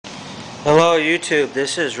Hello YouTube,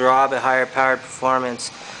 this is Rob at Higher Powered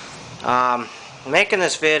Performance. Making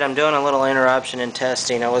this vid, I'm doing a little interruption in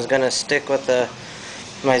testing. I was going to stick with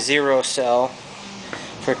my zero cell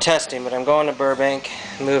for testing, but I'm going to Burbank,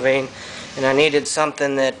 moving, and I needed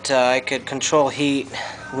something that I could control heat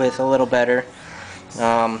with a little better.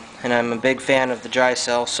 And I'm a big fan of the dry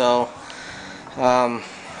cell, so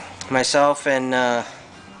myself and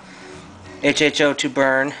HHO to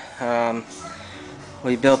burn.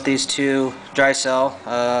 We built these two dry cell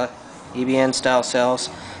EBN style cells.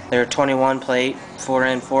 They're 21 plate,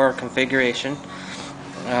 4N4 configuration.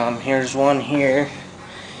 Here's one here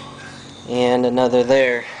and another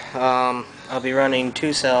there. I'll be running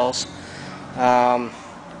two cells.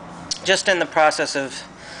 Just in the process of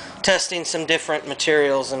testing some different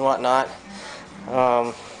materials and whatnot.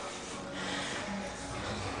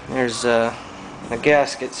 There's the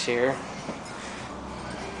gaskets here.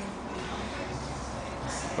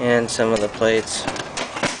 And some of the plates.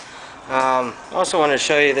 Also want to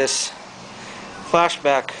show you this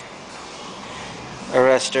flashback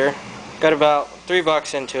arrestor. Got about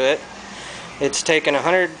 $3 into it. It's taken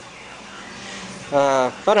about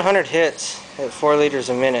 100 hits at 4 liters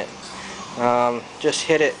a minute. Just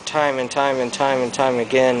hit it time and time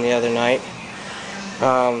again the other night.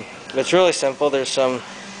 It's really simple. There's some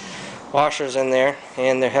washers in there,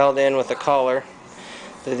 and they're held in with a collar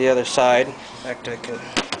to the other side. In fact, I can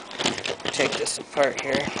take this apart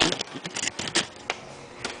here.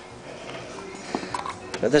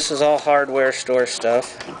 But this is all hardware store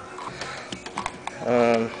stuff.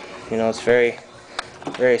 You know, it's very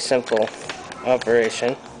simple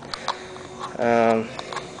operation.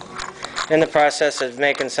 In the process of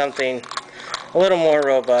making something a little more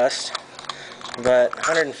robust, but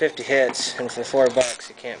 150 hits, and for $4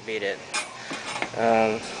 you can't beat it.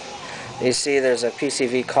 You see there's a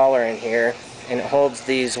PCV collar in here, and it holds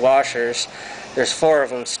these washers. There's 4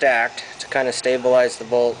 of them stacked to kind of stabilize the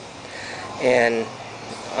bolt, and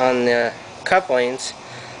on the couplings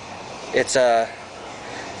it's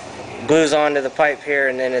glues onto the pipe here,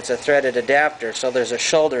 and then it's a threaded adapter, so there's a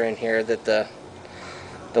shoulder in here that the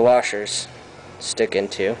washers stick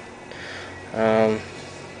into. So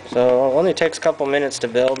it only takes a couple minutes to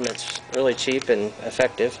build, and it's really cheap and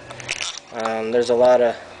effective. There's a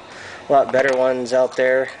lot better ones out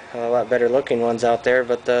there, a lot better looking ones out there,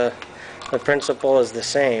 but the principle is the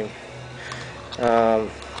same.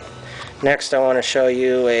 Next I want to show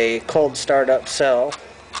you a cold startup cell.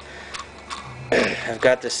 I've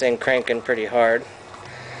got this thing cranking pretty hard,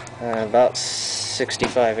 about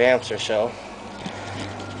 65 amps or so.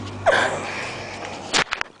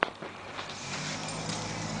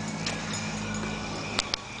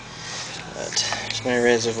 There's my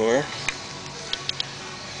reservoir.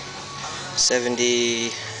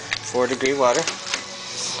 74 degree water.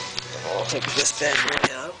 I'll take this bad boy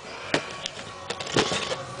out.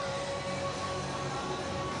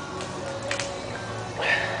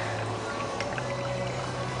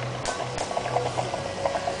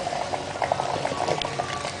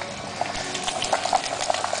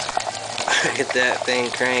 Look at that thing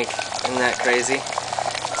crank. Isn't that crazy?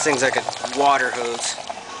 This thing's like a water hose.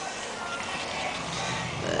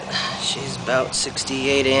 She's about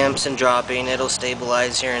 68 amps and dropping. It'll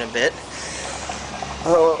stabilize here in a bit.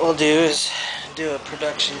 Well, what we'll do is do a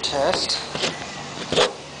production test.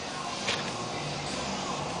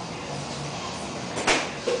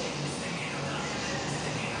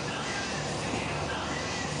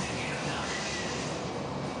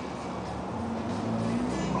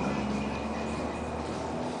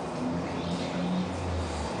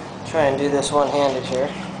 Try and do this one-handed here.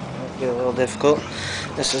 Might get a little difficult.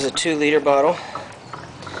 This is a 2-liter bottle.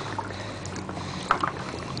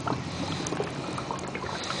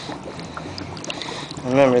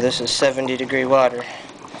 Remember, this is 70 degree water,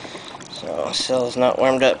 so the cell's not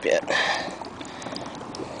warmed up yet.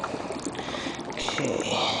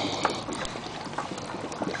 Okay.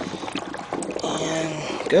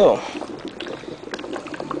 And go.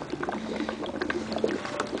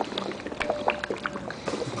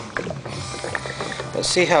 Let's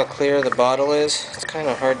see how clear the bottle is. It's kind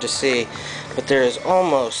of hard to see, but there is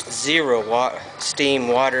almost zero steam,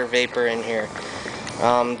 water, vapor in here.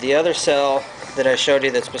 The other cell that I showed you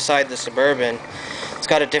that's beside the Suburban, it's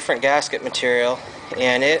got a different gasket material,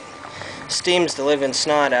 and it steams the living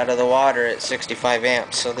snot out of the water at 65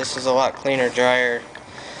 amps. So this is a lot cleaner, drier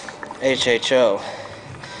HHO.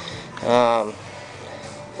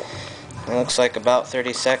 It looks like about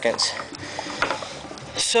 30 seconds.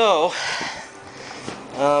 So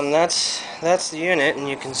that's the unit, and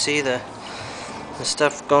you can see the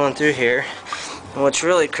stuff going through here. And what's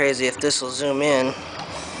really crazy, if this will zoom in,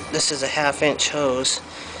 this is a 1/2-inch hose,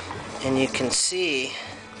 and you can see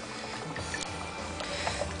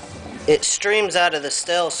it streams out of the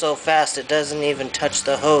stell so fast it doesn't even touch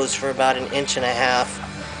the hose for about 1.5 inches.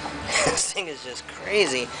 This thing is just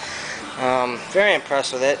crazy. Very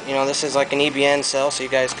impressed with it. You know, this is like an EBN cell, so you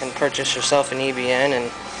guys can purchase yourself an EBN,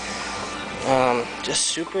 and just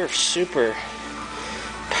super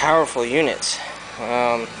powerful units.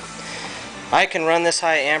 I can run this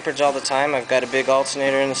high amperage all the time. I've got a big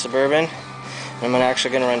alternator in the Suburban. I'm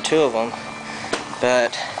actually going to run 2 of them.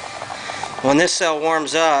 But when this cell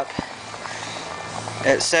warms up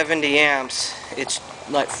at 70 amps, it's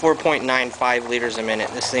like 4.95 liters a minute.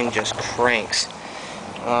 This thing just cranks.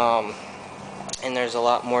 And there's a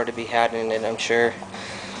lot more to be had in it, I'm sure.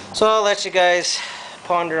 So I'll let you guys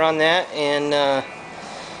ponder on that and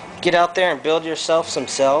get out there and build yourself some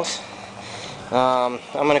cells. I'm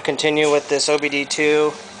going to continue with this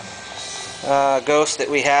OBD2 Ghost that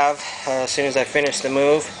we have as soon as I finish the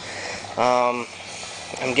move. I'm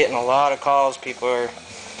getting a lot of calls. People are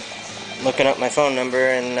looking up my phone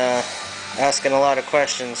number and asking a lot of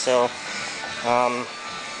questions, so I'm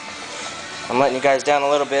letting you guys down a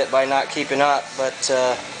little bit by not keeping up, but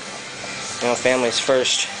you know, family's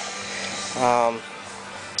first.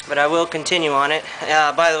 But I will continue on it.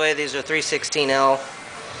 By the way, these are 316L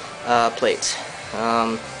plates.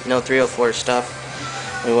 No 304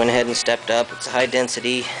 stuff. We went ahead and stepped up. It's a high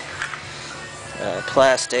density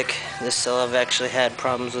plastic. This cell, I've actually had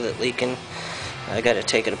problems with it leaking. I got to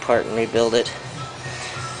take it apart and rebuild it.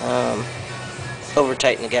 Over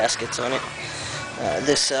tighten the gaskets on it.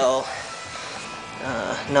 This cell,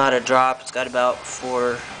 not a drop. It's got about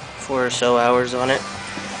four or so hours on it.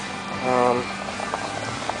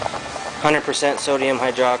 100% sodium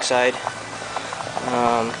hydroxide.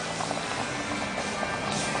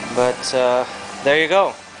 But there you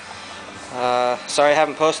go. Sorry I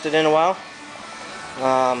haven't posted in a while.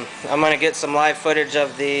 I'm going to get some live footage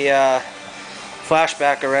of the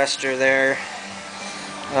flashback arrestor there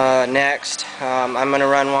next. I'm going to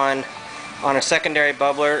run one on a secondary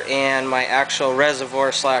bubbler, and my actual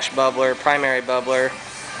reservoir slash bubbler, primary bubbler,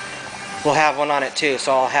 will have one on it too,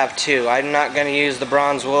 so I'll have 2. I'm not going to use the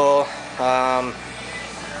bronze wool.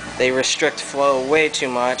 They restrict flow way too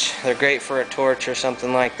much. They're great for a torch or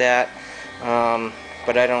something like that,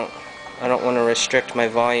 but I don't want to restrict my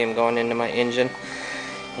volume going into my engine.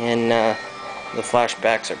 And the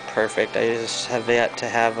flashbacks are perfect. I just have yet to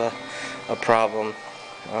have a problem.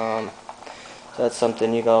 So that's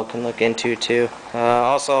something you all can look into too.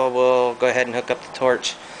 Also, we'll go ahead and hook up the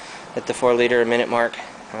torch at the 4 liter a minute mark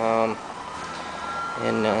and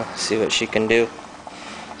see what she can do.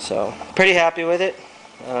 So pretty happy with it.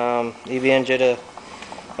 EBN did a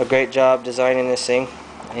great job designing this thing,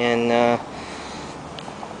 and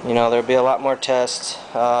you know, there'll be a lot more tests.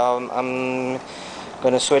 I'm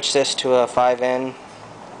going to switch this to a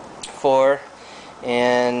 5N4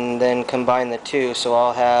 and then combine the 2, so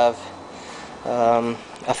I'll have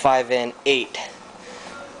a 5N8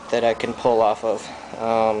 that I can pull off of.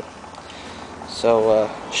 So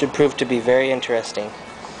should prove to be very interesting.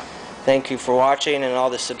 Thank you for watching and all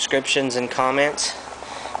the subscriptions and comments.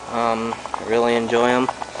 I really enjoy them,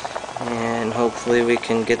 and hopefully we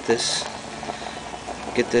can get this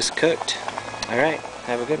cooked. Alright,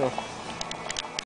 have a good one.